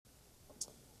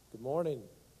Good morning.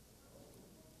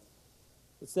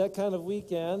 It's that kind of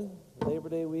weekend, Labor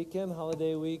Day weekend,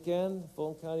 holiday weekend.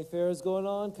 Fulton County Fair is going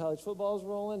on, college football is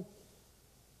rolling,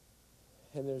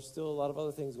 and there's still a lot of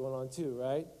other things going on too,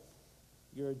 right?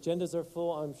 Your agendas are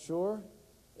full, I'm sure,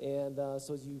 and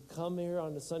so as you come here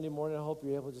on the Sunday morning, I hope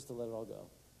you're able just to let it all go.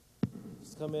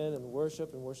 Just come in and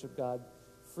worship God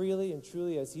freely and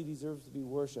truly as he deserves to be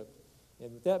worshiped.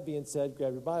 And with that being said,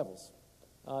 grab your Bibles.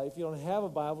 If you don't have a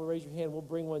Bible, raise your hand. We'll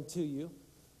bring one to you.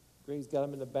 Greg's got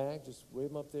them in the back. Just wave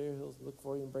them up there. He'll look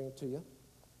for you and bring it to you.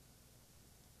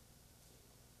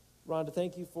 Rhonda,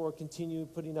 thank you for continuing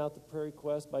putting out the prayer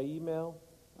request by email.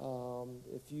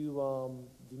 If you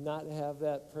do not have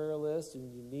that prayer list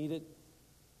and you need it,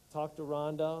 talk to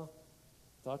Rhonda.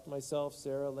 Talk to myself,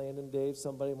 Sarah, Landon, Dave,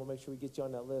 somebody, and we'll make sure we get you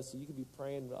on that list so you can be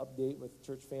praying and update with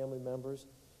church family members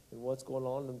and what's going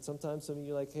on. And sometimes some of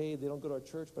you are like, hey, they don't go to our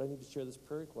church, but I need to share this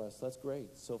prayer request. That's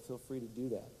great. So feel free to do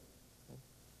that. Okay.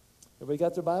 Everybody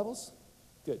got their Bibles?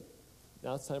 Good.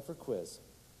 Now it's time for a quiz.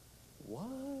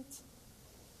 What?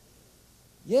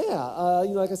 Yeah,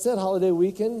 like I said, holiday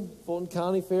weekend, Fulton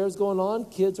County Fair is going on.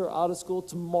 Kids are out of school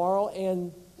tomorrow,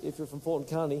 and if you're from Fulton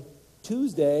County,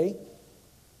 Tuesday.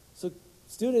 So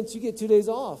students, you get 2 days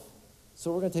off.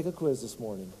 So we're going to take a quiz this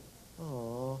morning.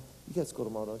 Aw, you got school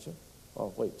tomorrow, don't you?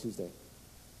 Oh, wait, Tuesday.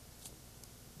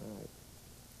 All right.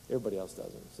 Everybody else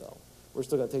doesn't, so we're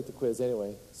still going to take the quiz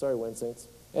anyway. Sorry, Win Saints.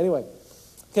 Anyway,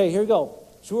 okay, here we go.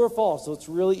 True or false? So it's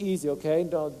really easy, okay?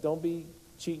 Don't be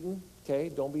cheating, okay?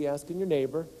 Don't be asking your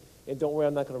neighbor. And don't worry,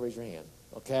 I'm not going to raise your hand,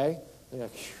 okay?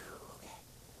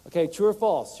 Okay, true or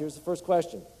false? Here's the first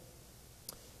question.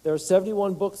 There are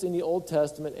 71 books in the Old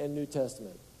Testament and New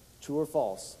Testament. True or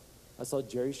false? I saw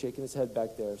Jerry shaking his head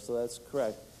back there, so that's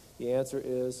correct. The answer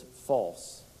is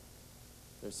false.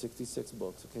 There's 66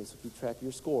 books. Okay, so keep track of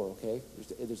your score, okay?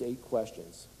 There's 8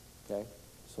 questions, okay?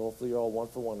 So hopefully you're all 1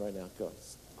 for 1 right now. Go.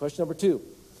 Question number 2.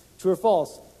 True or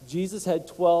false? Jesus had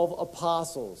 12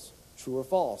 apostles. True or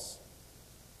false?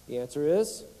 The answer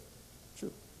is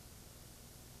true.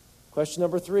 Question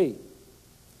number 3.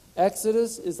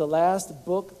 Exodus is the last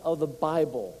book of the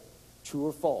Bible. True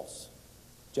or false?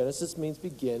 Genesis means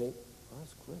beginning. Oh,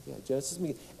 that's quick. Yeah, Genesis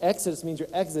means Exodus means you're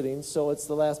exiting, so it's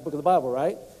the last book of the Bible,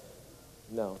 right?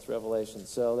 No, it's Revelation,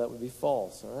 so that would be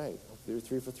false. All right, you're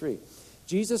 3 for 3.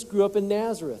 Jesus grew up in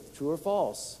Nazareth. True or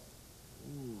false?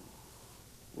 Ooh,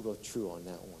 we'll go true on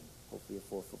that one. Hopefully you're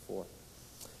 4 for 4.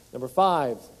 Number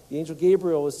 5, the angel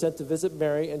Gabriel was sent to visit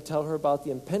Mary and tell her about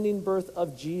the impending birth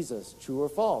of Jesus. True or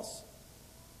false?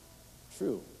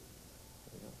 True.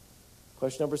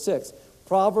 Question number 6.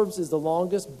 Proverbs is the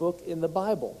longest book in the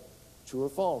Bible. True or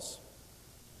false?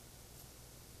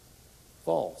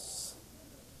 False.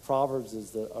 Psalms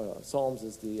is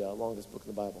the longest book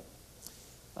in the Bible.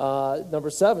 Number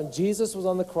 7. Jesus was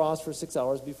on the cross for 6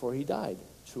 hours before he died.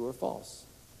 True or false?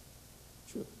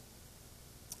 True.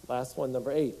 Last one,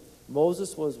 number 8.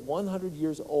 Moses was 100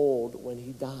 years old when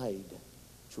he died.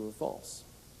 True or false?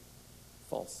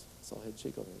 False. So head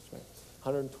shake over this, right?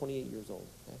 128 years old.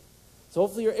 Okay? So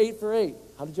hopefully you're 8 for 8.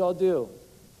 How did y'all do?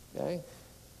 Okay?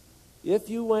 If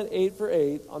you went 8 for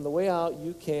 8, on the way out,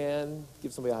 you can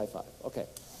give somebody a high five. Okay.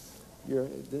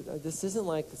 This isn't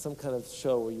like some kind of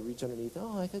show where you reach underneath.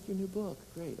 Oh, I got your new book.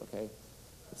 Great. Okay.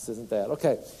 This isn't that.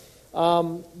 Okay.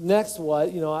 Next,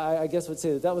 I guess I would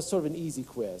say that was sort of an easy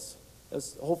quiz.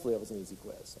 Hopefully it was an easy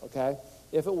quiz. Okay.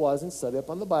 If it wasn't, study up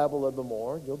on the Bible a little bit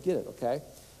more. You'll get it. Okay.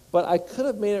 But I could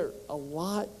have made it a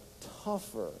lot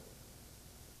tougher.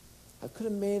 I could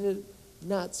have made it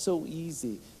not so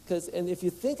easy. And if you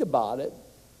think about it,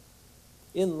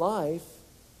 in life,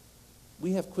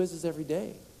 we have quizzes every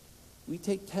day. We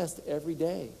take tests every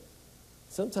day.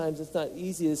 Sometimes it's not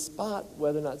easy to spot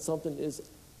whether or not something is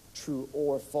true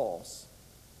or false,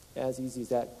 as easy as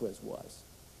that quiz was.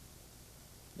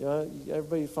 You know,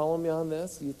 everybody follow me on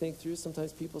this? You think through,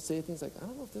 sometimes people say things like, I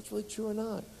don't know if that's really true or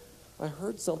not. I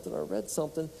heard something or read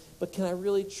something, but can I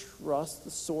really trust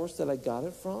the source that I got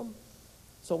it from?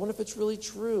 So I wonder if it's really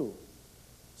true.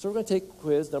 So we're going to take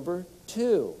quiz number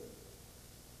 2.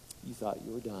 You thought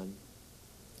you were done.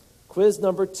 Quiz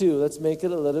number 2. Let's make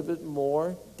it a little bit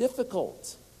more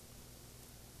difficult.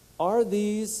 Let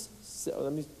me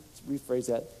rephrase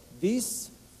that. These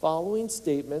following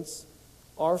statements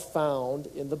are found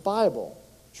in the Bible.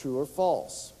 True or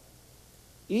false?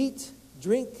 Eat,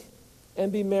 drink,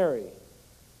 and be merry.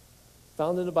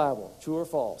 Found in the Bible. True or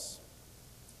false?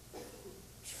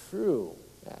 True,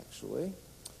 actually.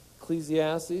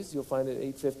 Ecclesiastes, you'll find it at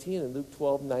 8:15 and Luke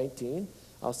 12:19.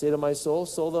 I'll say to my soul,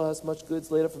 thou hast much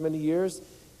goods laid up for many years.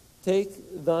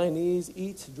 Take thine ease,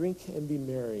 eat, drink, and be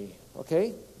merry.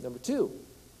 Okay? Number 2.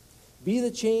 Be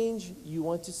the change you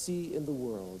want to see in the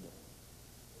world.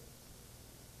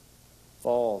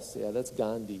 False. Yeah, that's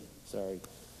Gandhi. Sorry.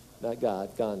 Not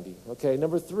God, Gandhi. Okay,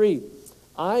 number 3.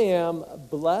 I am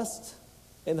blessed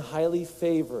and highly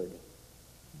favored.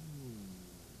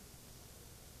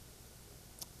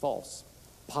 False.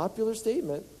 Popular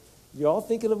statement. You're all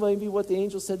thinking of maybe what the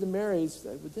angel said to Mary.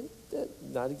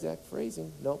 Not exact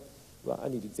phrasing. Nope. Well, I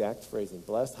need exact phrasing.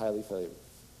 Blessed, highly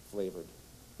flavored.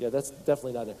 Yeah, that's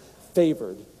definitely not there.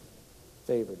 Favored.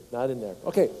 Favored. Not in there.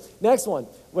 Okay, next one.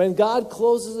 When God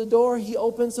closes a door, he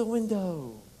opens a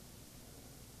window.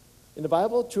 In the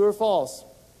Bible, true or false?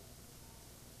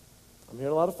 I'm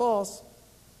hearing a lot of false.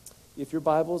 If your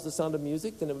Bible is the sound of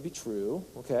music, then it would be true.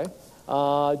 Okay.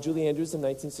 Julie Andrews in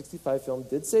 1965 film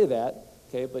did say that.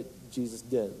 Okay, but Jesus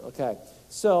didn't. Okay.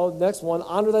 So, next one.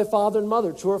 Honor thy father and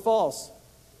mother. True or false?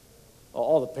 Oh,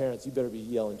 all the parents, you better be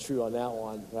yelling true on that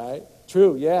one, right?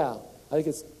 True, yeah. I think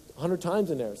it's 100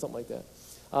 times in there, something like that.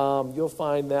 You'll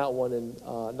find that one in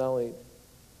not only,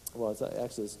 well, it's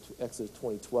Exodus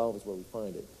 20:12 is where we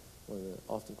find it. One of the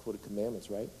often quoted commandments,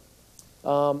 right?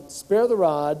 Spare the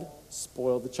rod,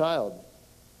 spoil the child.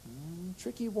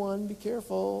 Tricky one, be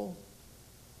careful.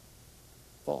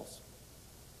 False.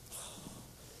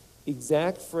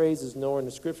 Exact phrase is nowhere in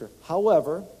the scripture.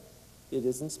 However, it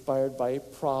is inspired by a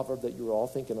proverb that you're all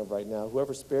thinking of right now.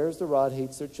 Whoever spares the rod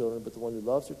hates their children, but the one who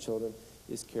loves their children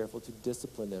is careful to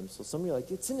discipline them. So some of you are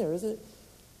like, it's in there, isn't it?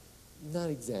 Not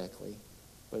exactly.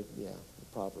 But yeah, the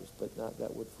Proverbs, but not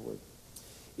that word for word.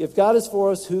 If God is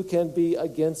for us, who can be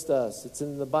against us? It's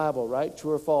in the Bible, right?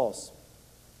 True or false?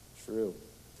 True.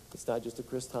 It's not just a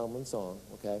Chris Tomlin song,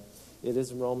 okay? It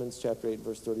is in Romans chapter 8,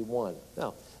 verse 31.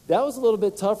 Now, that was a little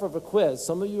bit tougher of a quiz.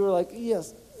 Some of you were like,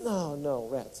 yes, no,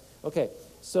 rats. Okay,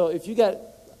 so if you got,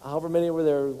 however many were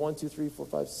there, 1, 2, 3, 4,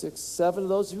 5, 6, 7 of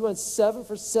those, if you went 7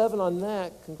 for 7 on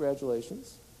that,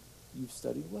 congratulations. You've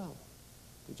studied well.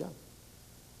 Good job.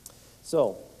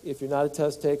 So, if you're not a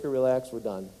test taker, relax, we're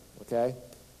done, okay?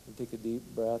 And take a deep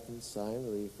breath and sigh and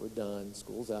relief. We're done.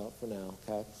 School's out for now,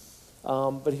 okay?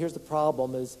 But here's the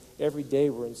problem is every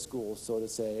day we're in school, so to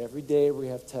say. Every day we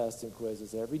have tests and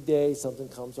quizzes. Every day something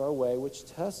comes our way which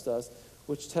tests us,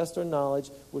 which tests our knowledge,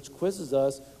 which quizzes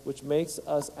us, which makes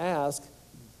us ask,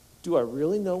 do I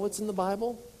really know what's in the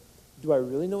Bible? Do I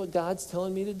really know what God's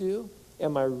telling me to do?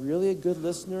 Am I really a good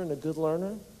listener and a good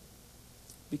learner?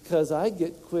 Because I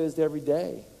get quizzed every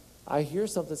day. I hear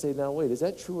something say, now wait, is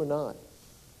that true or not?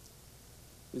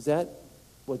 Is that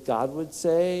what God would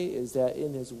say? Is that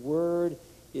in his word?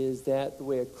 Is that the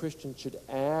way a Christian should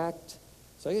act?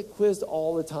 So I get quizzed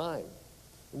all the time.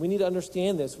 And we need to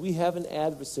understand this. We have an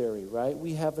adversary, right?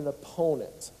 We have an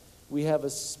opponent. We have a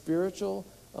spiritual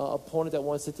opponent that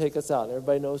wants to take us out. And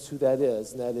everybody knows who that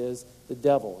is, and that is the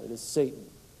devil. It is Satan.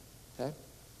 Okay?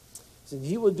 So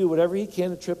he will do whatever he can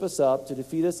to trip us up, to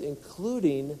defeat us,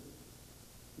 including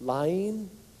lying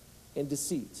and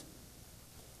deceit.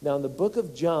 Now, in the book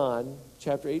of John,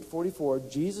 chapter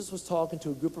 8:44, Jesus was talking to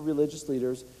a group of religious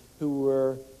leaders who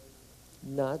were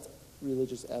not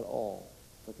religious at all,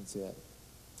 if I can say that.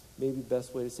 Maybe the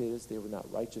best way to say it is they were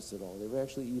not righteous at all. They were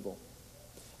actually evil.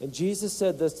 And Jesus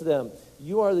said this to them,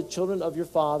 you are the children of your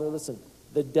father, listen,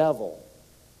 the devil.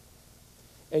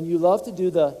 And you love to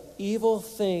do the evil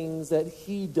things that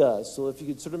he does. So if you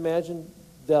could sort of imagine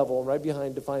devil, right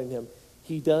behind defining him,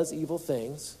 he does evil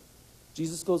things.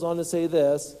 Jesus goes on to say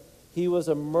this, he was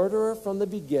a murderer from the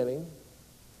beginning.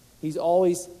 He's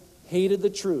always hated the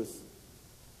truth.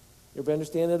 Everybody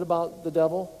understand that about the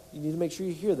devil? You need to make sure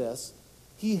you hear this.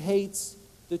 He hates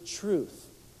the truth.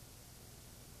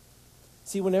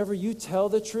 See, whenever you tell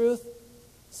the truth,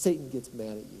 Satan gets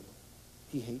mad at you.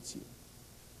 He hates you.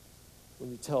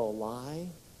 When you tell a lie,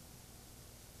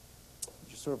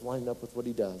 you're sort of lining up with what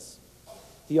he does.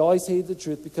 He always hates the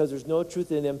truth because there's no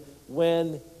truth in him.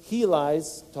 When he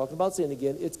lies, talking about Satan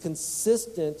again, it's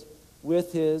consistent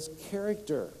with his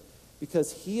character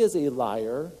because he is a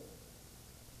liar,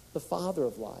 the father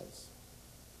of lies.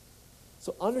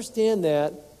 So understand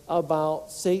that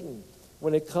about Satan.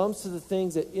 When it comes to the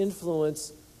things that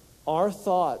influence our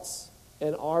thoughts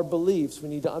and our beliefs, we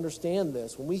need to understand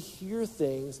this. When we hear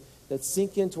things that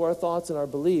sink into our thoughts and our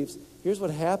beliefs, here's what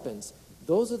happens.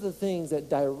 Those are the things that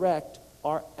direct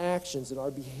our actions and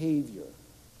our behavior.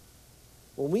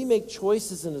 When we make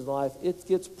choices in life, it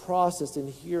gets processed in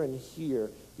here and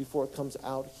here before it comes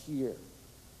out here.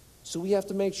 So we have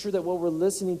to make sure that what we're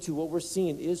listening to, what we're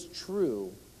seeing is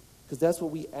true, because that's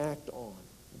what we act on.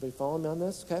 Everybody following me on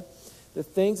this? Okay? The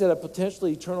things that have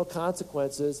potentially eternal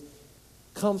consequences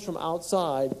comes from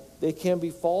outside. They can be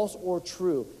false or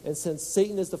true. And since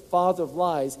Satan is the father of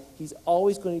lies, he's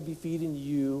always going to be feeding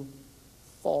you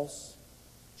false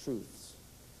truths.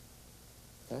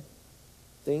 Okay?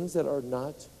 Things that are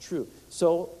not true.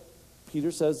 So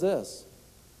Peter says this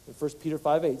in 1 Peter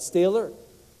 5:8, stay alert.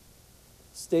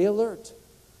 Stay alert.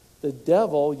 The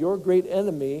devil, your great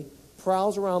enemy,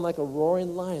 prowls around like a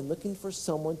roaring lion looking for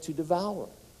someone to devour.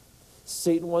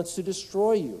 Satan wants to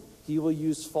destroy you. He will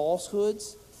use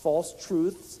falsehoods, false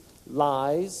truths,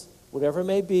 lies, whatever it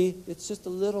may be. It's just a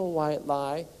little white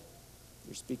lie.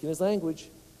 You're speaking his language.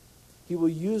 He will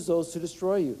use those to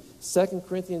destroy you. 2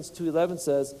 Corinthians 2:11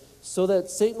 says, so that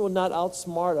Satan will not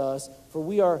outsmart us, for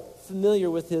we are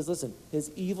familiar with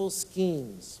his evil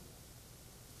schemes.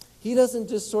 He doesn't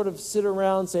just sort of sit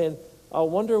around saying, I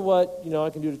wonder what, I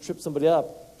can do to trip somebody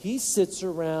up. He sits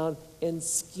around and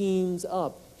schemes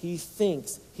up. He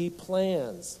thinks. He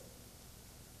plans.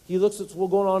 He looks at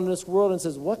what's going on in this world and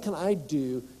says, what can I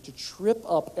do to trip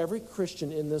up every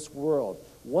Christian in this world?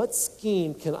 What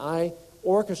scheme can I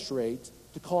orchestrate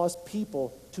to cause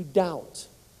people to doubt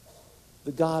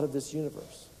the God of this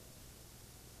universe?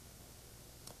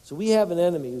 So we have an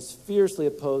enemy who's fiercely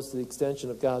opposed to the extension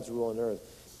of God's rule on earth.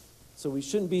 So we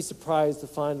shouldn't be surprised to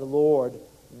find the Lord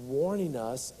warning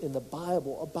us in the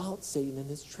Bible about Satan and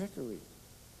his trickery.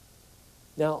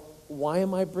 Now, why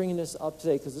am I bringing this up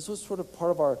today? Because this was sort of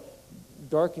part of our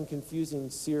dark and confusing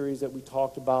series that we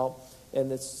talked about,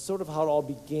 and it's sort of how it all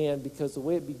began, because the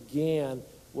way it began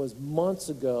was months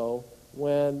ago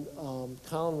when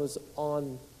Colin was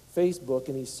on Facebook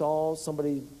and he saw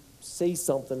somebody say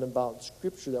something about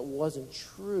Scripture that wasn't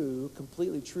true,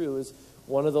 completely true. Is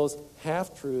one of those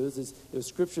half-truths. It was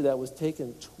Scripture that was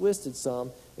taken, twisted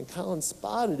some, and Colin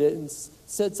spotted it and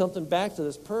said something back to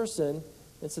this person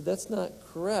and said, that's not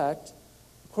correct.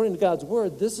 According to God's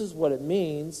Word, this is what it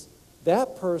means.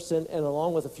 That person, and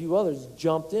along with a few others,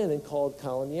 jumped in and called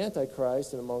Colin the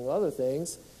Antichrist, and among other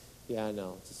things. Yeah, I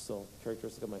know. It's just so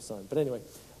characteristic of my son. But anyway,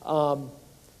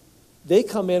 they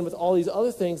come in with all these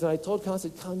other things, and I told Colin, I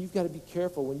said, Colin, you've got to be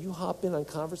careful. When you hop in on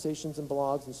conversations and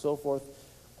blogs and so forth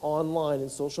online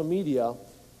and social media,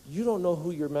 you don't know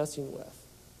who you're messing with.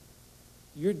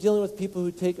 You're dealing with people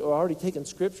who are already taking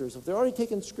Scripture. So if they're already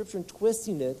taking Scripture and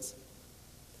twisting it,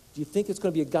 do you think it's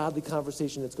going to be a godly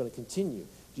conversation that's going to continue?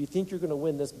 Do you think you're going to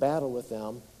win this battle with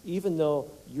them, even though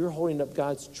you're holding up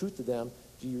God's truth to them?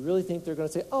 Do you really think they're going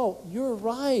to say, oh, you're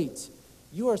right.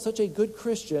 You are such a good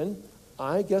Christian.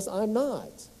 I guess I'm not.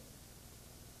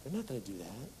 They're not going to do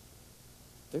that.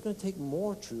 They're going to take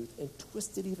more truth and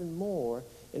twist it even more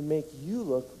and make you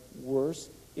look worse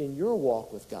in your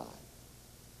walk with God.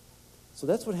 So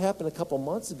that's what happened a couple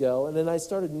months ago. And then I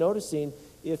started noticing,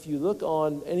 if you look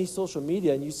on any social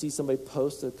media and you see somebody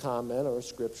post a comment or a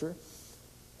scripture,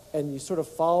 and you sort of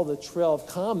follow the trail of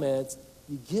comments,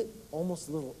 you get almost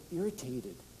a little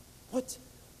irritated. What?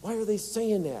 Why are they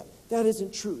saying that? That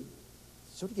isn't true. You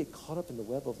sort of get caught up in the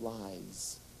web of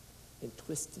lies and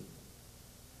twisting.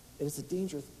 And it's a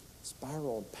dangerous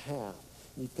spiral and path.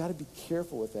 And you've got to be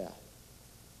careful with that.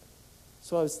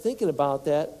 So I was thinking about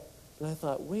that, and I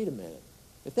thought, wait a minute.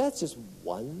 If that's just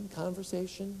one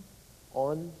conversation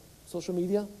on social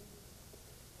media,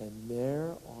 and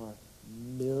there are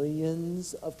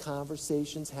millions of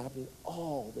conversations happening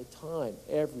all the time,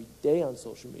 every day on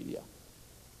social media,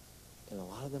 and a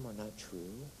lot of them are not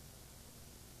true,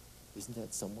 isn't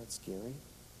that somewhat scary?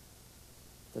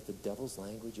 That the devil's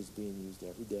language is being used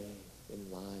every day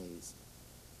in lies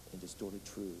and distorted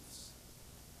truths.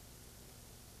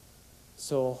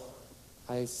 So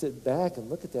I sit back and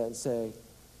look at that and say,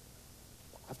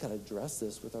 I've got to address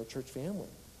this with our church family,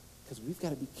 because we've got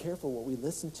to be careful what we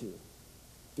listen to.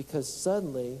 Because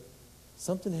suddenly,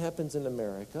 something happens in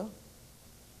America,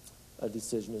 a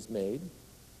decision is made,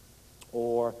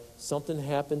 or something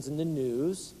happens in the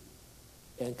news,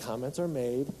 and comments are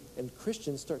made, and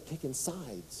Christians start taking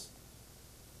sides.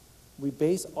 We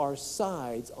base our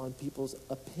sides on people's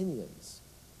opinions,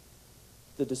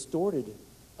 the distorted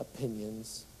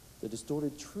opinions, the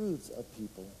distorted truths of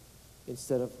people,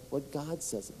 instead of what God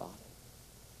says about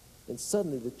it. And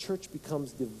suddenly the church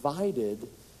becomes divided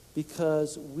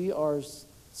because we are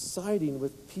siding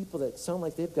with people that sound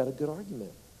like they've got a good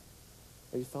argument.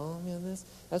 Are you following me on this?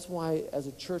 That's why, as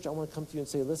a church, I want to come to you and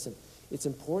say, listen, it's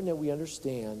important that we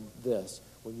understand this.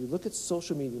 When you look at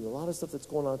social media and a lot of stuff that's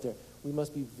going on out there, we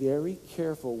must be very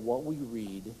careful what we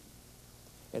read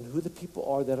and who the people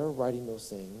are that are writing those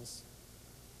things.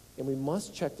 And we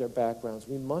must check their backgrounds.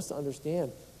 We must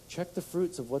understand, check the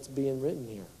fruits of what's being written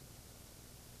here.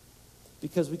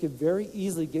 Because we could very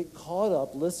easily get caught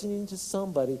up listening to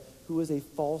somebody who is a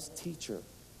false teacher.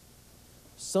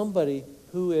 Somebody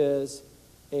who is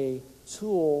a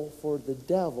tool for the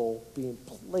devil being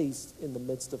placed in the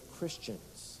midst of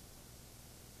Christians.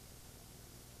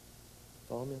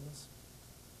 Follow me on this?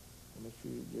 I'll make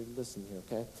sure you're listening here,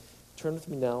 okay? Turn with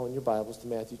me now in your Bibles to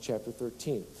Matthew chapter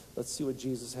 13. Let's see what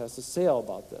Jesus has to say all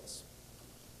about this.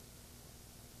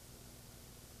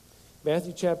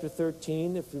 Matthew chapter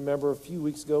 13, if you remember a few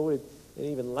weeks ago, and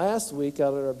even last week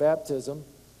out at our baptism,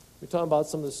 we're talking about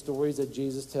some of the stories that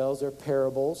Jesus tells. They're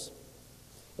parables.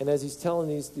 And as he's telling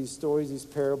these stories, these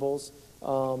parables,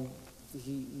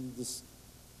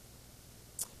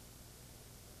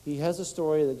 he has a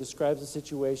story that describes a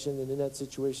situation, and in that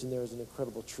situation there is an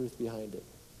incredible truth behind it.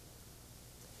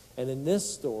 And in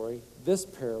this story, this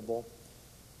parable,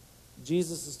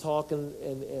 Jesus is talking,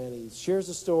 and he shares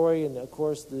the story, and of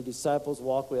course the disciples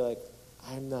walk away like,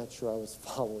 I'm not sure I was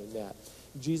following that.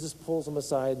 Jesus pulls them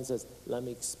aside and says, let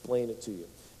me explain it to you.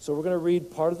 So we're going to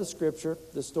read part of the scripture,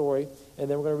 the story, and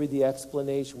then we're going to read the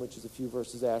explanation, which is a few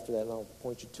verses after that, and I'll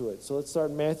point you to it. So let's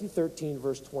start in Matthew 13,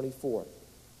 verse 24.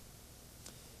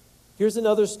 Here's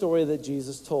another story that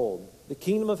Jesus told. The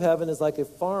kingdom of heaven is like a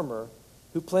farmer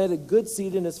who planted good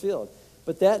seed in his field.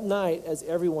 But that night, as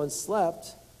everyone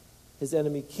slept, his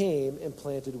enemy came and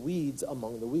planted weeds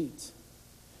among the wheat.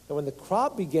 And when the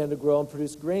crop began to grow and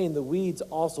produce grain, the weeds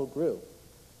also grew.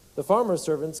 The farmer's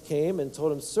servants came and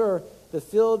told him, Sir, the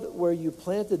field where you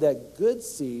planted that good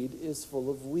seed is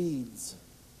full of weeds.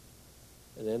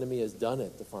 An enemy has done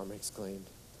it, the farmer exclaimed.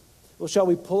 Well, shall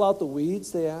we pull out the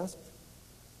weeds, they asked.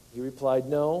 He replied,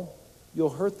 No, you'll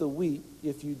hurt the wheat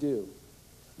if you do.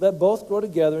 Let both grow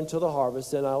together until the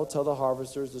harvest, and I will tell the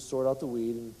harvesters to sort out the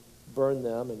wheat and burn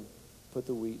them and put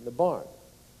the wheat in the barn.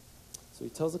 So he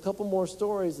tells a couple more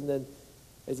stories, and then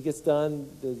as he gets done,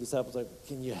 the disciples are like,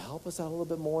 can you help us out a little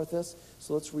bit more with this?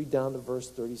 So let's read down to verse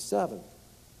 37.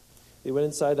 They went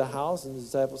inside the house, and the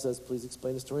disciple says, please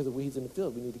explain the story of the weeds in the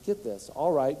field. We need to get this.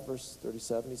 All right, verse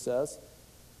 37, he says,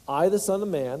 I, the Son of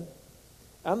Man,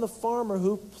 am the farmer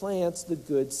who plants the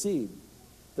good seed.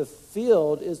 The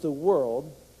field is the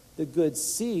world. The good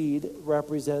seed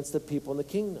represents the people in the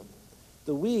kingdom.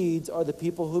 The weeds are the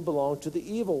people who belong to the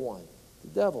evil one, the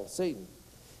devil, Satan.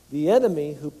 The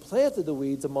enemy who planted the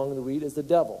weeds among the wheat is the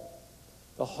devil.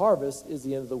 The harvest is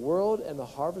the end of the world, and the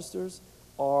harvesters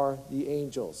are the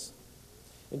angels.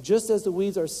 And just as the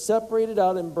weeds are separated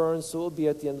out and burned, so it will be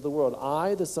at the end of the world.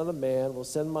 I, the Son of Man, will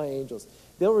send my angels.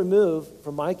 They'll remove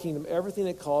from my kingdom everything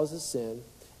that causes sin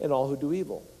and all who do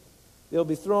evil. They'll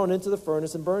be thrown into the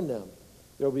furnace and burn them.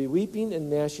 There will be weeping and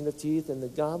gnashing of teeth, and the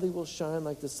godly will shine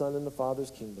like the sun in the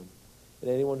Father's kingdom. And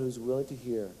anyone who's willing to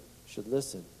hear should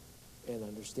listen and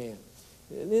understand.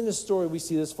 And in the story, we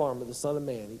see this farmer, the Son of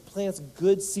Man. He plants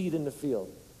good seed in the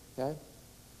field. Okay?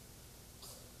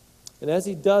 And as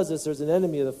he does this, there's an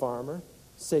enemy of the farmer,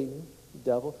 Satan, the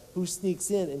devil, who sneaks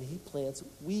in and he plants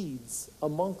weeds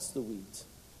amongst the wheat.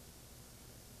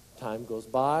 Time goes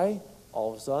by.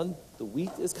 All of a sudden, the wheat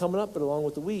is coming up, but along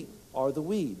with the wheat are the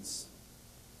weeds.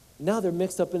 Now they're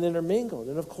mixed up and intermingled.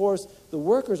 And of course, the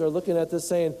workers are looking at this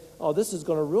saying, oh, this is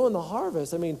going to ruin the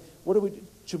harvest. I mean,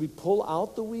 should we pull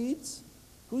out the weeds?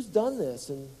 Who's done this?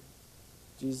 And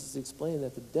Jesus explained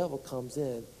that the devil comes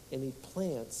in and he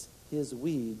plants his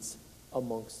weeds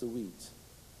amongst the wheat.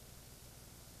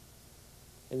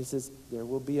 And he says, there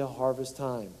will be a harvest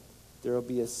time. There will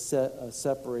be a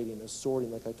separating, a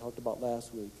sorting like I talked about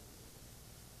last week.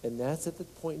 And that's at the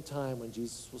point in time when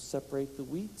Jesus will separate the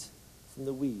wheat from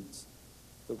the weeds,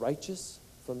 the righteous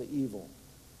from the evil.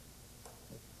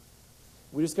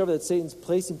 We discover that Satan's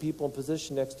placing people in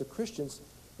position next to Christians,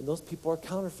 and those people are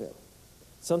counterfeit.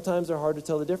 Sometimes they're hard to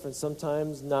tell the difference,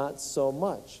 sometimes not so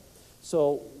much.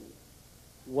 So,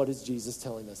 what is Jesus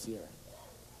telling us here?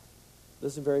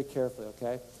 Listen very carefully,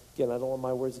 okay? Again, I don't want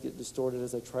my words to get distorted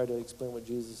as I try to explain what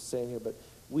Jesus is saying here, but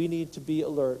we need to be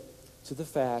alert to the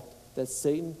fact that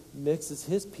Satan mixes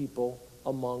his people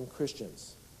among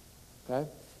Christians. Okay?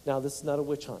 Now, this is not a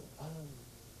witch hunt.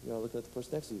 You're looking at the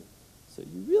person next to you. So,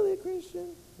 you really a Christian?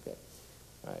 Okay.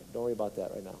 All right, don't worry about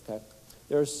that right now, okay?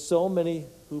 There are so many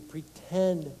who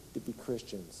pretend to be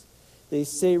Christians. They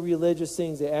say religious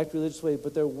things, they act religious ways,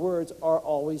 but their words are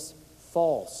always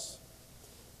false.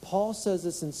 Paul says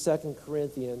this in 2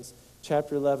 Corinthians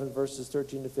chapter 11, verses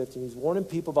 13 to 15. He's warning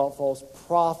people about false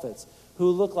prophets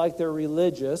who look like they're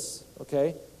religious,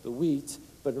 okay, the wheat,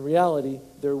 but in reality,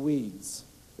 they're weeds.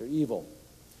 They're evil.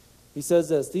 He says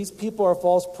this, these people are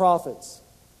false prophets.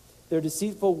 They're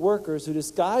deceitful workers who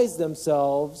disguise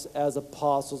themselves as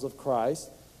apostles of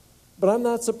Christ. But I'm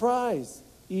not surprised.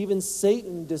 Even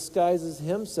Satan disguises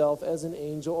himself as an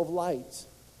angel of light.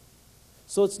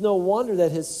 So it's no wonder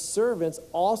that his servants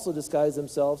also disguise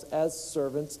themselves as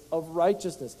servants of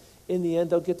righteousness. In the end,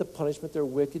 they'll get the punishment their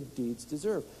wicked deeds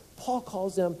deserve. Paul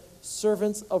calls them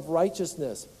servants of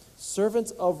righteousness. Servants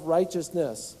of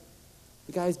righteousness.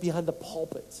 The guys behind the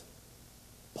pulpit.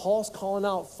 Paul's calling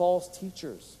out false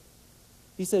teachers.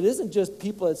 He said, it isn't just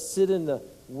people that sit in the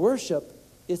worship,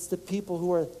 it's the people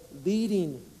who are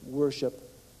leading worship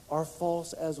are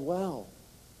false as well.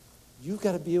 You've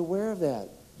got to be aware of that.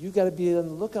 You've got to be on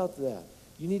the lookout for that.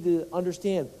 You need to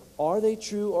understand, are they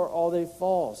true or are they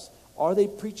false? Are they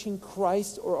preaching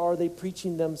Christ or are they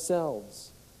preaching themselves?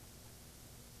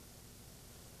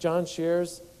 John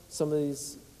shares some of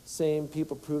these same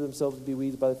people prove themselves to be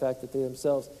weeds by the fact that they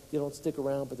themselves, they don't stick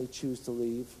around, but they choose to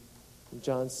leave. And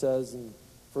John says in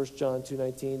 1 John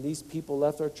 2:19, these people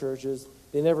left our churches.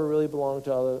 They never really belonged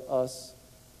to us.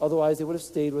 Otherwise, they would have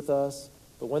stayed with us.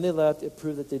 But when they left, it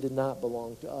proved that they did not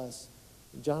belong to us.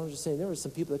 And John was just saying there were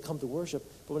some people that come to worship,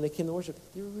 but when they came to worship,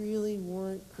 they really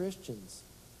weren't Christians.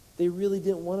 They really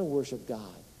didn't want to worship God.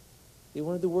 They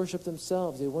wanted to worship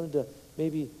themselves. They wanted to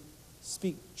maybe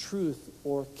speak truth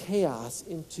or chaos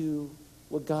into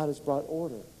what God has brought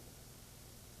order.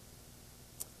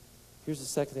 Here's the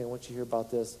second thing I want you to hear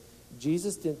about this.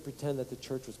 Jesus didn't pretend that the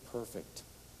church was perfect.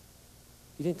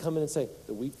 He didn't come in and say,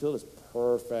 the wheat field is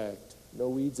perfect. No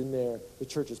weeds in there. The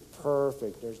church is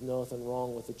perfect. There's nothing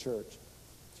wrong with the church.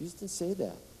 Jesus didn't say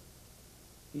that.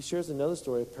 He shares another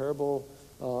story, a parable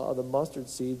of the mustard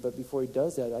seed, but before he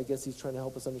does that, I guess he's trying to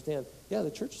help us understand, yeah, the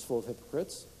church is full of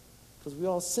hypocrites because we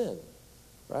all sin,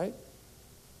 right?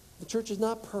 The church is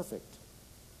not perfect.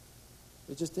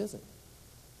 It just isn't.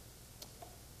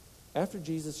 After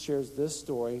Jesus shares this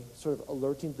story, sort of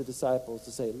alerting the disciples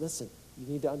to say, listen, you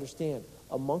need to understand,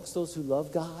 amongst those who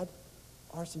love God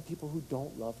are some people who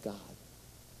don't love God.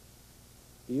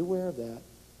 Be aware of that.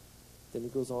 Then he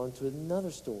goes on to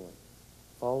another story.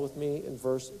 Follow with me in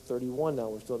verse 31 now.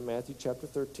 We're still in Matthew chapter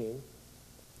 13.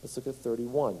 Let's look at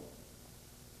 31.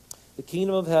 The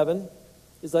kingdom of heaven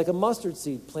is like a mustard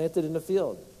seed planted in a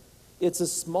field. It's the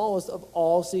smallest of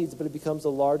all seeds, but it becomes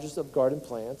the largest of garden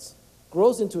plants,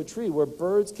 grows into a tree where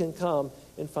birds can come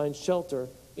and find shelter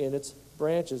in its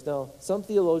branches. Now, some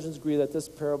theologians agree that this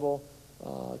parable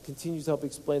continues to help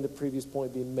explain the previous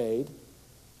point being made.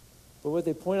 But what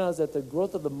they point out is that the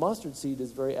growth of the mustard seed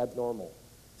is very abnormal.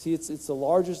 See, it's the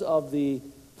largest of the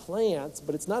plants,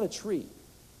 but it's not a tree.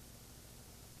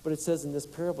 But it says in this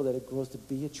parable that it grows to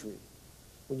be a tree.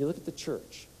 When you look at the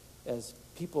church as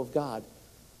people of God,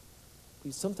 we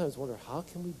sometimes wonder, how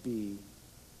can we be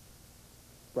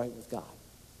right with God?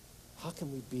 How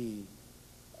can we be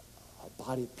a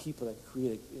body of people that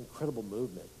create an incredible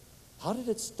movement? How did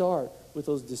it start with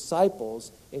those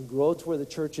disciples and grow to where the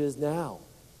church is now?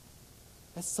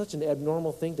 That's such an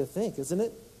abnormal thing to think, isn't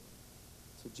it?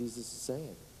 That's what Jesus is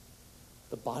saying.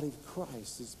 The body of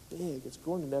Christ is big. It's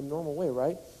growing in an abnormal way,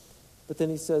 right? But then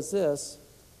he says this.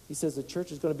 He says the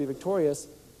church is going to be victorious.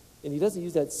 And he doesn't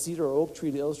use that cedar or oak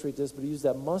tree to illustrate this, but he used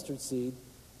that mustard seed.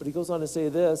 But he goes on to say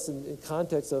this in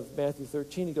context of Matthew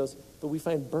 13. He goes, but we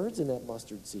find birds in that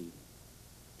mustard seed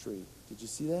tree. Did you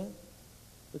see that?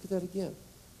 Look at that again.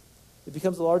 It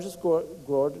becomes the largest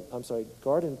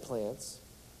garden plants,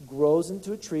 grows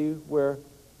into a tree where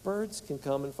birds can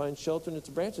come and find shelter in its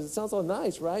branches. It sounds all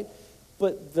nice, right?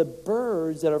 But the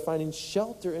birds that are finding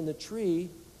shelter in the tree,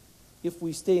 if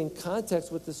we stay in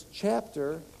context with this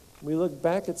chapter, we look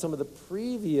back at some of the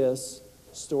previous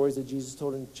stories that Jesus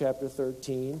told in chapter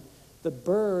 13, the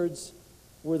birds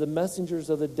were the messengers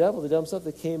of the devil himself,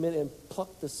 that came in and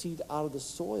plucked the seed out of the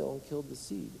soil and killed the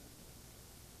seed.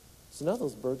 So now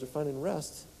those birds are finding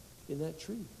rest in that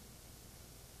tree.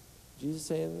 Jesus is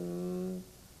saying,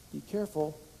 be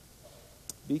careful.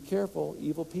 Be careful.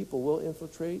 Evil people will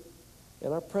infiltrate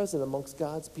and are present amongst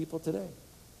God's people today.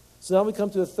 So now we come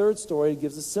to a third story. It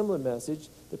gives a similar message,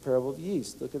 the parable of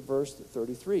yeast. Look at verse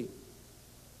 33.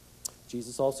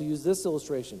 Jesus also used this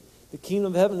illustration. The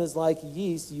kingdom of heaven is like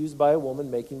yeast used by a woman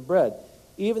making bread.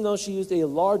 Even though she used a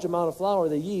large amount of flour,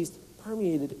 the yeast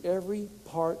permeated every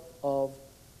part of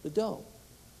the dough.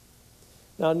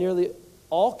 Now, nearly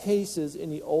all cases in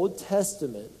the Old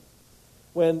Testament,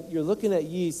 when you're looking at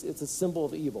yeast, it's a symbol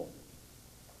of evil.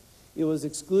 It was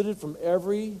excluded from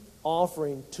every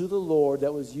offering to the Lord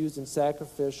that was used in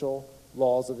sacrificial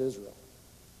laws of Israel.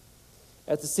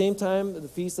 At the same time, the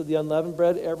Feast of the Unleavened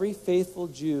Bread, every faithful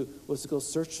Jew was to go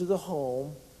search through the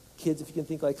home. Kids, if you can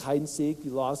think like hide and seek,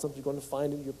 you lost something, you're going to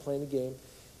find it, you're playing a game.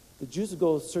 The Jews would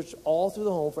go search all through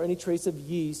the home for any trace of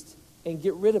yeast and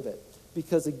get rid of it.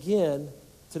 Because again,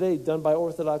 today, done by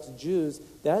Orthodox Jews,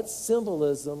 that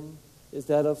symbolism is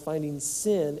that of finding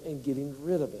sin and getting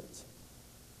rid of it.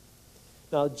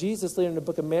 Now, Jesus later in the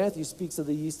book of Matthew speaks of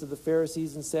the yeast of the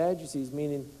Pharisees and Sadducees,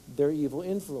 meaning their evil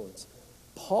influence.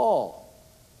 Paul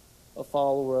a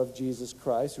follower of Jesus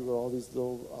Christ, who wrote all these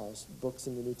little books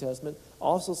in the New Testament,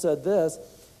 also said this: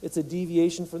 it's a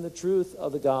deviation from the truth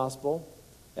of the gospel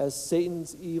as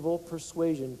Satan's evil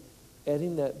persuasion,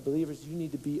 adding that believers, you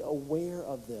need to be aware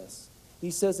of this.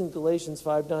 He says in Galatians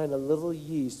 5:9, a little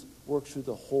yeast works through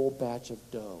the whole batch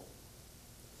of dough.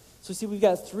 So see, we've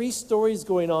got three stories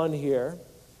going on here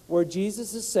where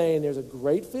Jesus is saying there's a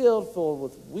great field full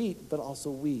with wheat, but also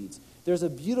weeds. There's a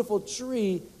beautiful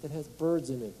tree that has birds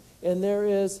in it. And there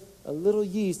is a little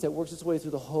yeast that works its way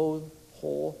through the whole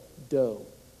dough.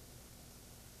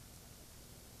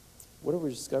 What are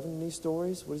we discovering in these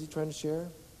stories? What is he trying to share?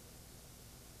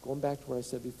 Going back to what I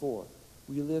said before.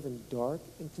 We live in dark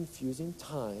and confusing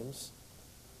times,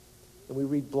 and we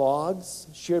read blogs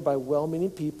shared by well-meaning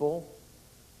people.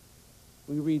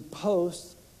 We read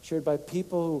posts shared by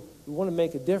people who want to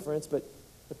make a difference, but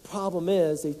the problem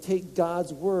is they take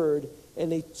God's word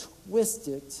and they twist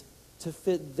it to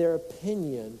fit their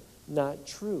opinion, not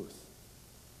truth.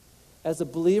 As a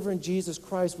believer in Jesus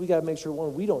Christ, we got to make sure,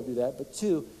 one, we don't do that, but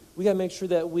two, we got to make sure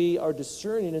that we are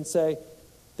discerning and say,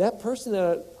 that person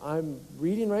that I'm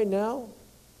reading right now,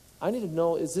 I need to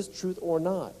know, is this truth or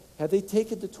not? Have they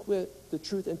taken the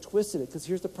truth and twisted it? Because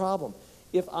here's the problem.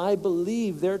 If I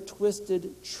believe their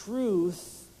twisted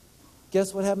truth,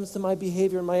 guess what happens to my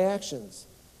behavior and my actions?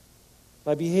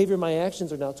 My behavior and my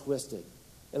actions are now twisted,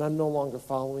 and I'm no longer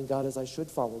following God as I should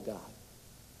follow God.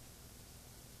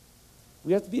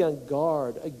 We have to be on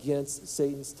guard against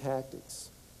Satan's tactics.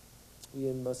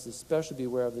 We must especially be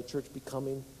aware of the church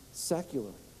becoming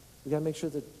secular. We've got to make sure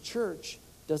the church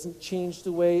doesn't change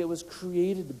the way it was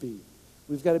created to be.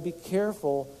 We've got to be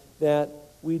careful that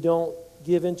we don't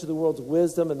give into the world's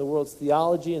wisdom and the world's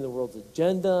theology and the world's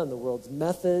agenda and the world's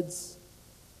methods.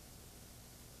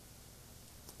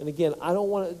 And again, I don't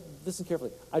want to, listen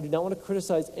carefully, I do not want to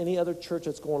criticize any other church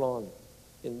that's going on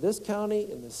in this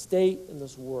county, in this state, in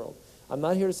this world. I'm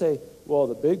not here to say, well,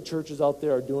 the big churches out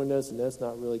there are doing this and that's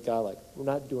not really God-like. We're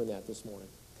not doing that this morning,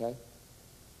 okay?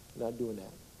 We're not doing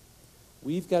that.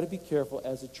 We've got to be careful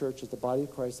as a church, as the body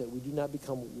of Christ, that we do not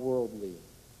become worldly.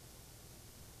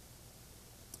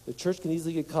 The church can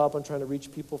easily get caught up on trying to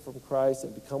reach people from Christ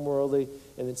and become worldly,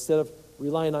 and instead of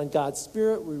relying on God's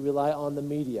Spirit, we rely on the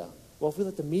media. Well, if we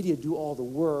let the media do all the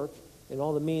work and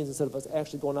all the means, instead of us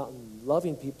actually going out and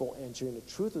loving people and sharing the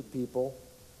truth with people,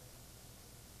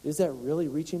 is that really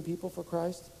reaching people for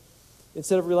Christ?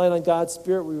 Instead of relying on God's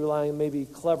Spirit, we rely on maybe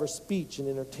clever speech and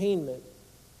entertainment.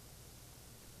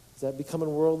 Is that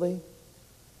becoming worldly?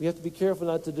 We have to be careful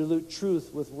not to dilute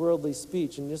truth with worldly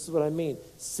speech. And this is what I mean.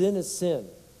 Sin is sin,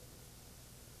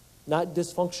 not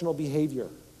dysfunctional behavior.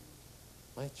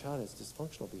 My child has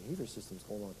dysfunctional behavior systems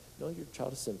going on. No, your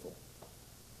child is sinful.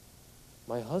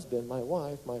 My husband, my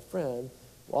wife, my friend,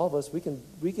 all of us, we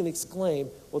can exclaim,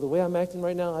 well, the way I'm acting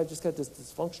right now, I've just got this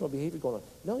dysfunctional behavior going on.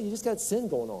 No, you just got sin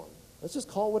going on. Let's just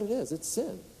call it what it is. It's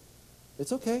sin.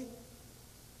 It's okay.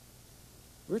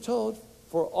 We're told,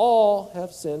 for all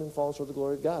have sinned and fallen short of the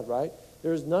glory of God, right?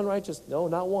 There is none righteous. No,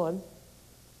 not one.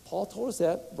 Paul told us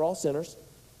that. We're all sinners.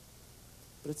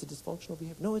 But it's a dysfunctional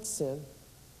behavior. No, it's sin.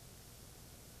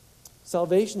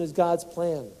 Salvation is God's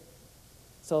plan.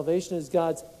 Salvation is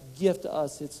God's gift to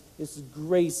us. It's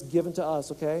grace given to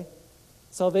us, okay?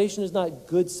 Salvation is not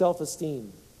good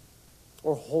self-esteem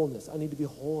or wholeness. I need to be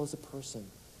whole as a person.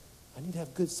 I need to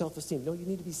have good self-esteem. No, you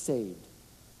need to be saved.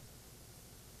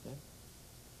 Okay?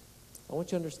 I want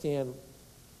you to understand,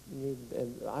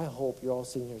 and I hope you're all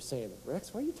sitting here saying,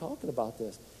 Rex, why are you talking about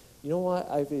this? You know what?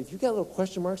 If you've got little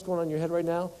question marks going on in your head right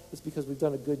now, it's because we've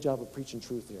done a good job of preaching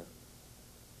truth here.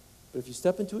 But if you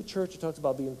step into a church that talks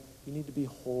about you need to be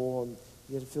whole and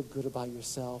you have to feel good about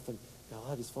yourself and you got a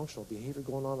lot of dysfunctional behavior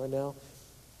going on right now,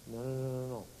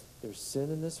 no. There's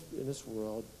sin in this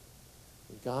world,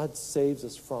 and God saves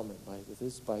us from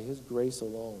it by His grace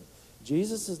alone.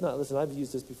 Jesus is not, listen, I've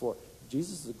used this before.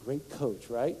 Jesus is a great coach,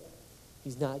 right?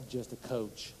 He's not just a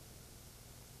coach.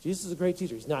 Jesus is a great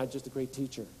teacher. He's not just a great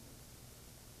teacher.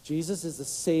 Jesus is the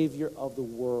Savior of the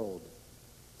world.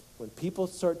 When people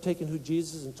start taking who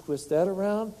Jesus is and twist that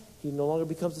around, He no longer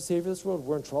becomes the Savior of this world.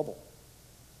 We're in trouble.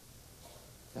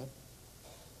 Okay?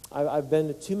 I've been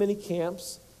to too many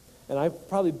camps, and I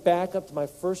probably back up to my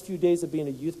first few days of being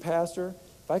a youth pastor.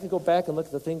 If I could go back and look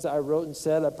at the things that I wrote and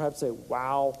said, I'd probably say,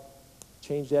 wow,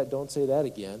 change that, don't say that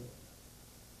again.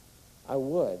 I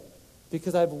would.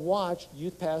 Because I've watched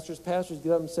youth pastors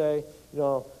get up and say,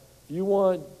 if you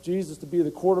want Jesus to be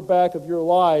the quarterback of your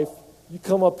life, you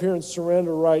come up here and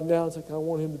surrender right now. It's like, I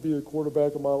want Him to be the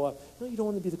quarterback of my life. No, you don't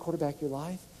want to be the quarterback of your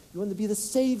life. You want to be the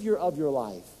Savior of your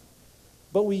life.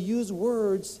 But we use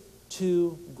words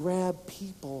to grab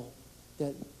people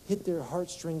that hit their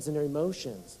heartstrings and their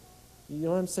emotions. You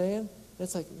know what I'm saying? And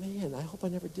it's like, man, I hope I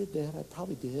never did that. I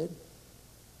probably did.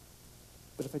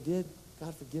 But if I did,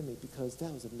 God forgive me, because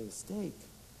that was a mistake.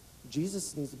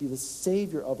 Jesus needs to be the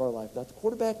Savior of our life. Not the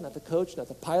quarterback, not the coach, not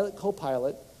the pilot,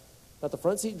 co-pilot, not the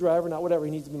front seat driver, not whatever.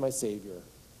 He needs to be my Savior.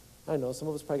 I know, some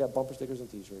of us probably got bumper stickers and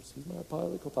t-shirts. He's my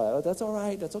pilot, co-pilot. That's all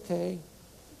right. That's okay.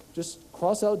 Just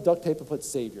cross out duct tape and put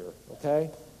Savior, okay?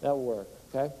 That will work,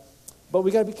 okay? But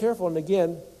we got to be careful. And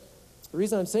again, the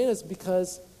reason I'm saying this is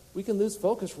because we can lose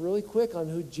focus really quick on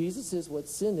who Jesus is, what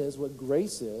sin is, what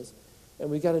grace is, and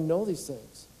we got to know these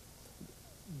things.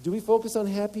 Do we focus on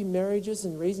happy marriages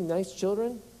and raising nice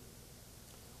children?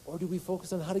 Or do we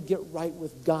focus on how to get right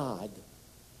with God,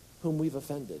 whom we've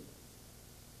offended?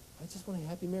 I just want a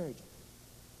happy marriage.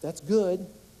 That's good,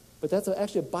 but that's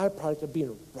actually a byproduct of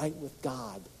being right with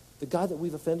God. The God that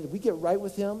we've offended, if we get right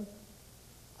with him,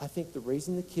 I think the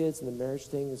raising the kids and the marriage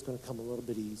thing is going to come a little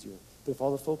bit easier. But if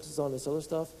all the focus is on this other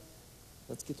stuff,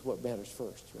 let's get to what matters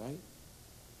first, right?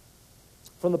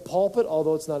 From the pulpit,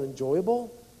 although it's not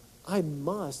enjoyable, I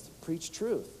must preach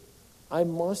truth. I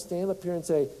must stand up here and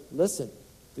say, listen,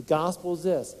 the gospel is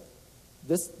this.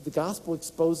 The gospel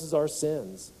exposes our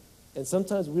sins. And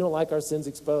sometimes we don't like our sins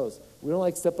exposed. We don't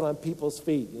like stepping on people's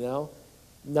feet, you know.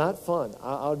 Not fun.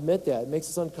 I'll admit that. It makes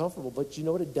us uncomfortable. But you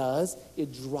know what it does?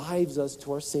 It drives us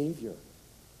to our Savior.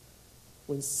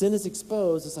 When sin is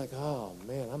exposed, it's like, oh,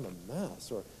 man, I'm a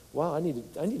mess. Or, wow, I need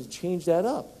to change that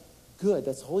up. Good.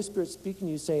 That's the Holy Spirit speaking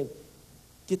to you saying,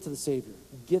 get to the Savior.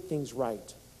 Get things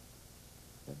right.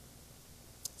 Okay?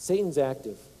 Satan's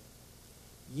active.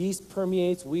 Yeast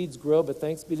permeates, weeds grow, but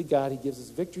thanks be to God, he gives us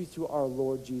victory through our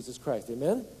Lord Jesus Christ.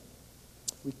 Amen?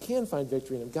 We can find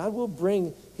victory in him. God will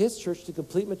bring his church to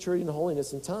complete maturity and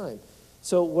holiness in time.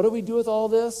 So what do we do with all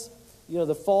this? You know,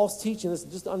 the false teaching,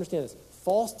 just understand this.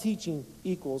 False teaching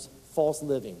equals false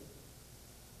living.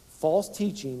 False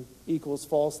teaching equals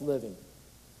false living.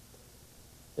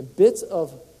 And bits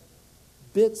of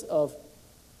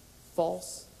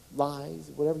false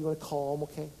lies, whatever you want to call them,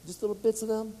 okay? Just little bits of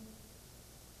them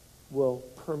will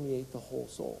permeate the whole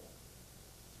soul.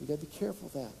 So you got to be careful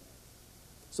of that.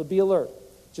 So be alert.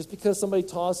 Just because somebody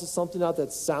tosses something out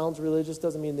that sounds religious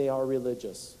doesn't mean they are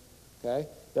religious. Okay?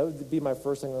 That would be my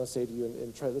first thing I'm going to say to you,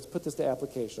 and try. Let's put this to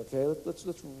application. Okay? Let's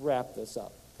wrap this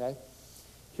up. Okay?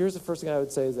 Here's the first thing I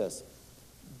would say is this: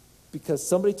 because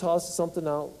somebody tosses something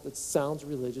out that sounds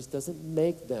religious doesn't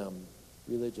make them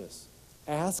religious.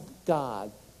 Ask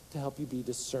God to help you be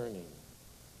discerning.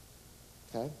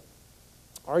 Okay?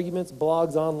 Arguments,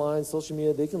 blogs, online, social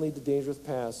media, they can lead to dangerous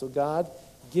paths. So God,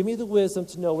 give me the wisdom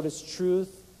to know what is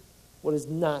truth, what is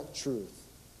not truth.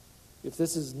 If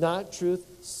this is not truth,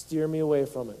 steer me away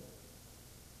from it.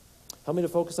 Help me to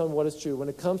focus on what is true. When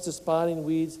it comes to spotting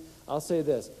weeds, I'll say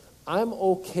this. I'm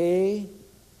okay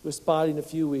with spotting a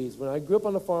few weeds. When I grew up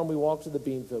on the farm, we walked to the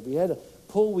bean field. We had to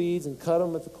pull weeds and cut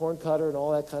them with the corn cutter and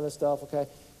all that kind of stuff, okay?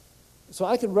 So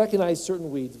I could recognize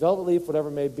certain weeds, velvet leaf, whatever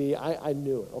it may be. I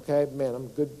knew it, okay? Man, I'm a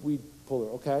good weed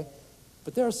puller, okay?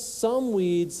 But there are some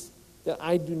weeds that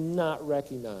I do not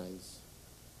recognize.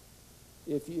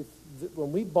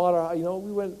 When we bought our,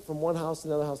 we went from one house to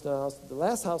another house to another house. The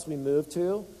last house we moved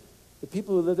to, the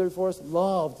people who lived there before us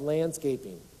loved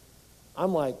landscaping.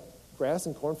 I'm like, grass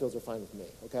and cornfields are fine with me,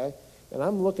 okay? And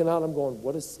I'm looking out, I'm going,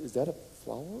 is that a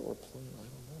flower or a plant? I don't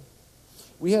know.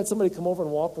 We had somebody come over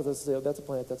and walk with us and say, oh, that's a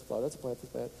plant, that's a flower, that's a plant, that's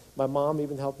a plant. My mom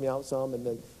even helped me out some, and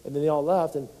then they all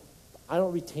left, and I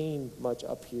don't retain much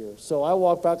up here. So I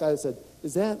walked back, I said,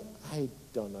 I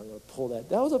don't know, I'm going to pull that.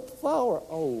 That was a flower.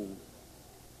 Oh,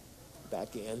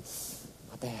 back in.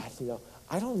 My bad,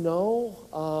 I don't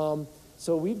know.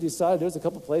 So we've decided, there's a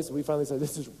couple places we finally said,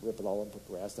 let's just rip it all and put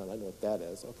grass down. I know what that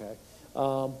is, okay?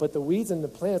 But the weeds and the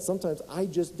plants, sometimes I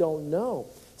just don't know.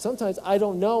 Sometimes I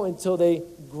don't know until they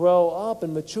grow up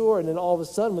and mature, and then all of a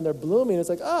sudden when they're blooming, it's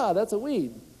like, that's a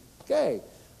weed. Okay,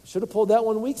 should have pulled that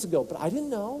one weeks ago, but I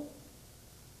didn't know.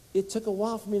 It took a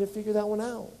while for me to figure that one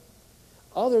out.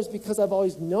 Others, because I've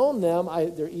always known them,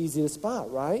 they're easy to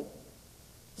spot, right?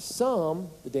 Some,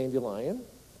 the dandelion,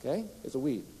 okay, is a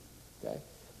weed, okay?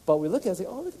 But we look at it and say,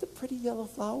 oh, look at the pretty yellow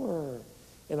flower.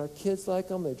 And our kids like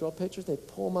them. They draw pictures. They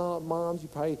pull them out. Moms, you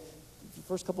probably, the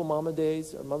first couple Mama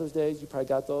days or Mother's Days, you probably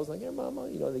got those. Like, here, Mama.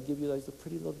 They give you like the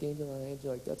pretty little dandelions.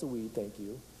 You're like, that's a weed, thank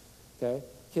you. Okay?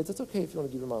 Kids, it's okay if you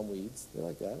want to give your mom weeds. They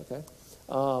like that, okay?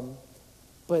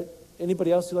 But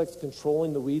anybody else who likes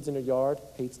controlling the weeds in their yard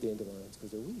hates dandelions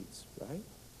because they're weeds, right?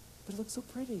 But it looks so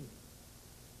pretty.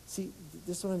 See,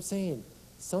 this is what I'm saying.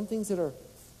 Some things that are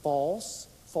false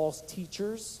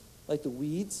teachers, like the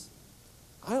weeds,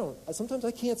 sometimes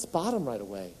I can't spot them right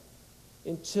away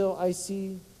until I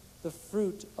see the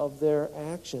fruit of their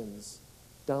actions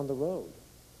down the road.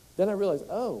 Then I realized,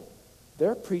 oh,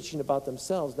 they're preaching about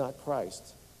themselves, not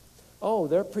Christ. Oh,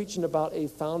 they're preaching about a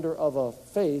founder of a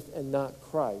faith and not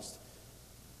Christ.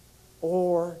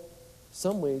 Or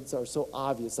some ways are so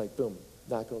obvious, like, boom,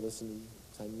 not going to listen to you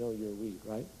because I know you're a weed,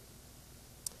 right?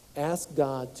 Ask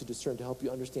God to discern, to help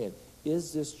you understand,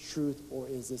 is this truth or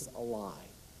is this a lie?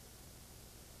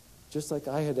 Just like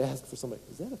I had to ask for somebody,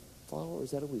 is that a flower or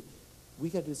is that a weed? We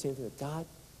got to do the same thing with God.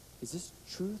 Is this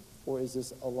truth or is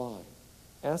this a lie?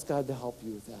 Ask God to help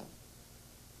you with that.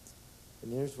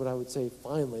 And here's what I would say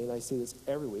finally, and I say this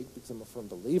every week because I'm a firm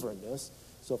believer in this,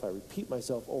 so if I repeat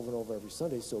myself over and over every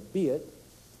Sunday, so be it.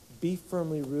 Be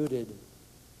firmly rooted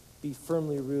in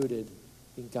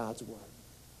God's word.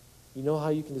 You know how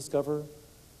you can discover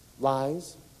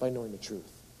lies? By knowing the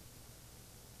truth.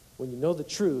 When you know the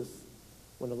truth,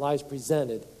 when a lie is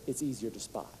presented, it's easier to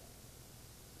spot.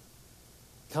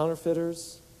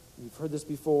 Counterfeiters, you've heard this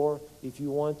before, if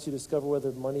you want to discover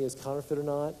whether money is counterfeit or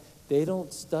not, they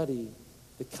don't study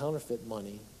the counterfeit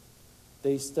money.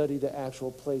 They study the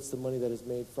actual place the money that is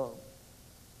made from.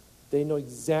 They know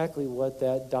exactly what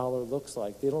that dollar looks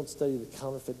like. They don't study the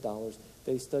counterfeit dollars.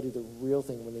 They study the real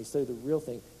thing. When they study the real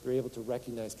thing, they're able to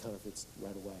recognize counterfeits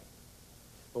right away.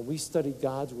 When we study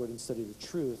God's word and study the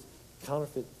truth,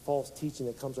 counterfeit, false teaching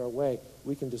that comes our way,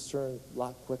 we can discern a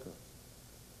lot quicker.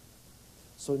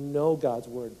 So know God's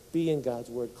word. Be in God's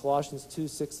word. Colossians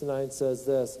 2:6-9 says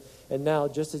this, and now,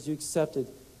 just as you accepted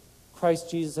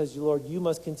Christ Jesus as your Lord, you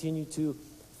must continue to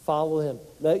follow him.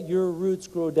 Let your roots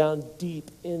grow down deep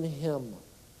in him.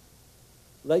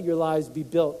 Let your lives be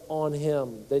built on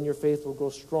him. Then your faith will grow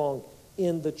strong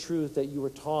in the truth that you were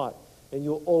taught, and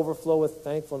you'll overflow with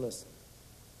thankfulness.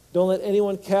 Don't let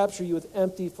anyone capture you with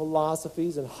empty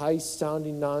philosophies and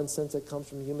high-sounding nonsense that comes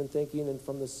from human thinking and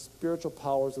from the spiritual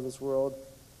powers of this world,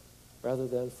 rather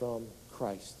than from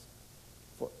Christ.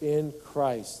 For in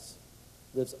Christ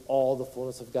lives all the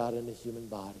fullness of God in a human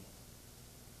body.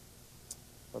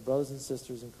 My brothers and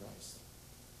sisters in Christ,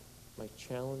 my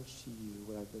challenge to you,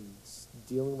 what I've been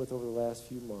dealing with over the last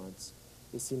few months,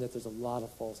 is seeing that there's a lot of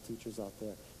false teachers out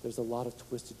there. There's a lot of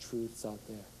twisted truths out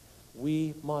there.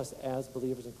 We must, as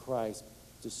believers in Christ,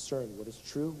 discern what is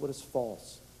true, what is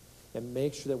false, and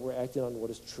make sure that we're acting on what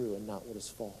is true and not what is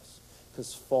false.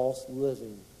 Because false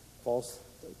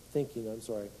thinking,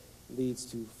 leads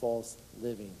to false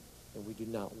living, and we do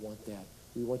not want that.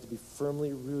 We want to be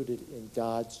firmly rooted in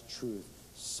God's truth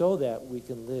so that we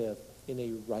can live in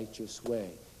a righteous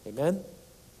way. Amen?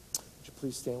 Would you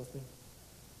please stand with me?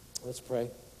 Let's pray.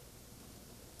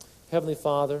 Heavenly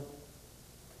Father,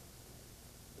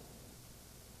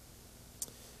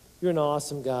 you're an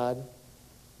awesome God.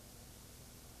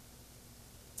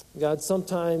 God,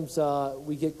 sometimes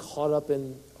we get caught up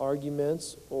in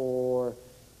arguments or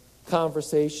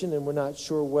conversation and we're not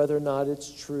sure whether or not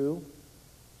it's true.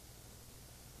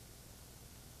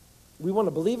 We want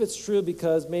to believe it's true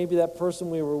because maybe that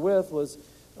person we were with was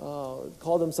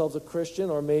called themselves a Christian,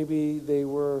 or maybe they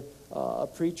were a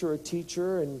preacher or a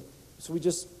teacher, and so we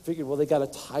just figured, well, they got a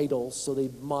title, so they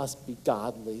must be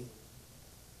godly.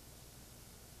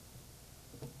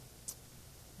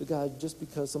 But God, just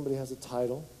because somebody has a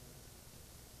title,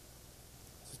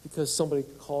 just because somebody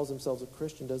calls themselves a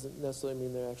Christian doesn't necessarily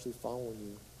mean they're actually following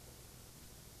you.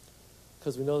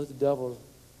 Because we know that the devil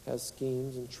has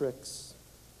schemes and tricks.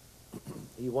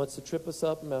 He wants to trip us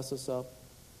up, mess us up,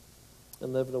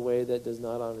 and live in a way that does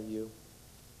not honor you.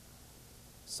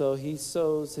 So he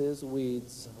sows his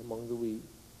weeds among the wheat.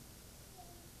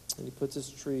 And he puts his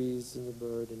trees in the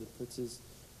bird, and he puts his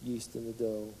yeast in the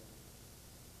dough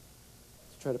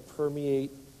to try to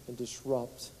permeate and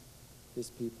disrupt his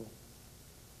people.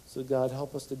 So God,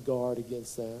 help us to guard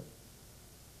against that.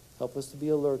 Help us to be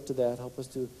alert to that. Help us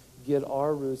to get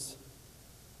our roots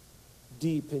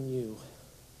deep in you,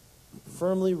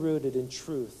 firmly rooted in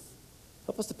truth.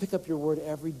 Help us to pick up your word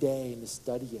every day and to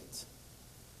study it.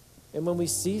 And when we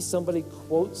see somebody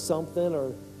quote something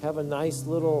or have a nice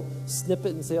little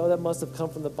snippet and say, oh, that must have come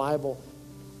from the Bible,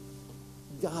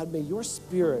 God, may your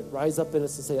spirit rise up in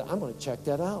us and say, I'm going to check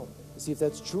that out and see if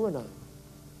that's true or not.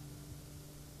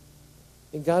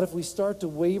 And God, if we start to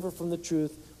waver from the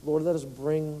truth, Lord, let us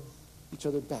bring each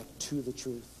other back to the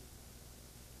truth.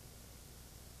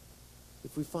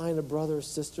 If we find a brother or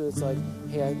sister that's like,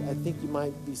 hey, I think you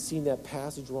might be seeing that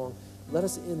passage wrong, let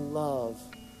us in love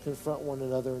confront one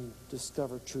another and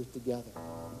discover truth together.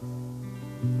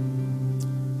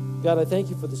 God, I thank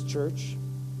you for this church.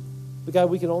 But God,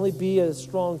 we can only be a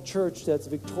strong church that's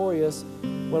victorious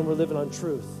when we're living on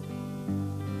truth.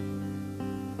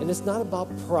 And it's not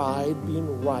about pride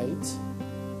being right.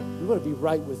 We want to be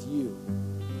right with you.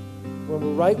 When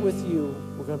we're right with you,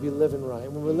 we're going to be living right.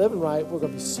 And when we're living right, we're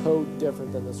going to be so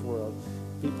different than this world.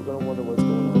 People are going to wonder what's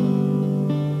going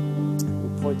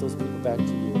on. We'll point those people back to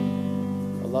you.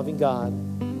 A loving God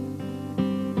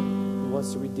who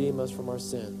wants to redeem us from our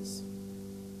sins.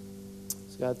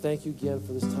 So God, thank you again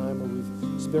for this time where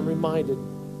we've just been reminded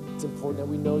it's important that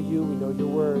we know you, we know your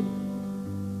word,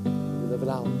 we live it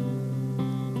out.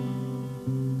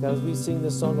 God, as we sing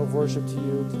this song of worship to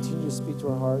you, continue to speak to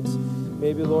our hearts.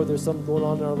 Maybe, Lord, there's something going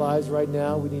on in our lives right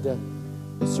now we need to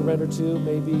surrender to.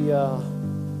 Maybe we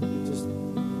just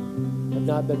have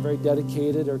not been very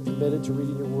dedicated or committed to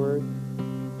reading your word.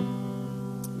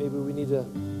 Maybe we need to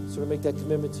sort of make that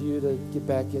commitment to you to get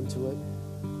back into it.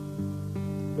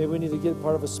 Maybe we need to get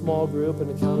part of a small group, an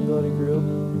accountability group,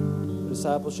 a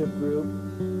discipleship group.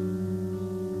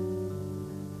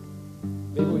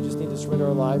 Maybe we just need to surrender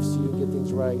our lives to you and get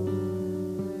things right.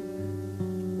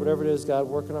 Whatever it is, God,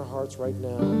 work in our hearts right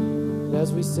now. And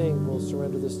as we sing, we'll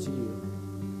surrender this to you.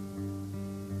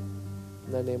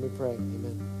 In that name we pray.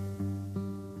 Amen.